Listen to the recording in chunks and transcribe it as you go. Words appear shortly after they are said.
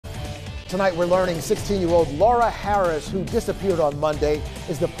Tonight we're learning 16-year-old Laura Harris, who disappeared on Monday,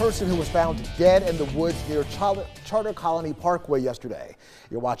 is the person who was found dead in the woods near Charter Colony Parkway yesterday.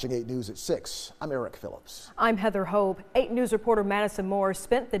 You're watching 8 News at 6. I'm Eric Phillips. I'm Heather Hope. 8 News reporter Madison Moore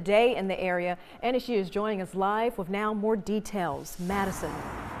spent the day in the area, and she is joining us live with now more details. Madison.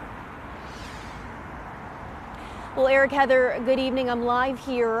 Well, Eric, Heather, good evening. I'm live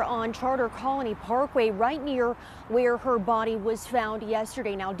here on Charter Colony Parkway, right near where her body was found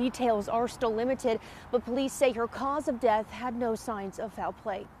yesterday. Now, details are still limited, but police say her cause of death had no signs of foul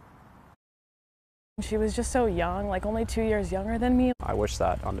play. She was just so young, like only 2 years younger than me. I wish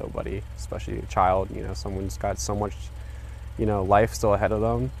that on nobody, especially a child. You know, someone's got so much, life still ahead of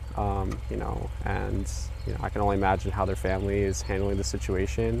them, and I can only imagine how their family is handling the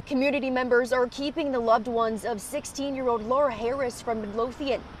situation. Community members are keeping the loved ones of 16-year-old Laura Harris from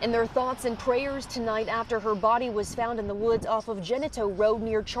Midlothian in their thoughts and prayers tonight after her body was found in the woods off of Genito Road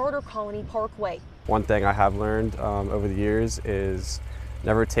near Charter Colony Parkway. One thing I have learned over the years is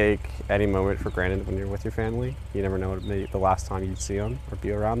never take any moment for granted when you're with your family. You never know the last time you'd see them or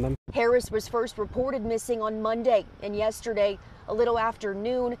be around them. Harris was first reported missing on Monday, and yesterday, a little after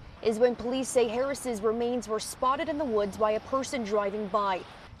noon, is when police say Harris's remains were spotted in the woods by a person driving by.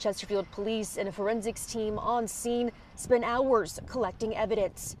 Chesterfield police and a forensics team on scene spent hours collecting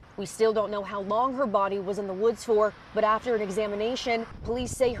evidence. We still don't know how long her body was in the woods for, but after an examination,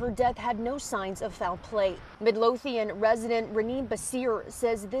 police say her death had no signs of foul play. Midlothian resident Renee Basir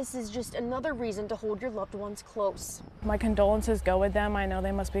says this is just another reason to hold your loved ones close. My condolences go with them. I know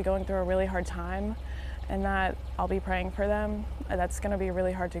they must be going through a really hard time, and that I'll be praying for them. That's going to be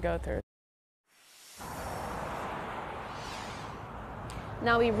really hard to go through.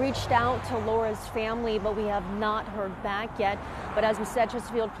 Now, we reached out to Laura's family, but we have not heard back yet. But as we said,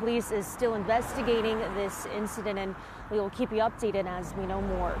 Chesterfield Police is still investigating this incident, and we will keep you updated as we know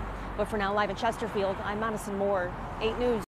more. But for now, live in Chesterfield, I'm Madison Moore, 8 News.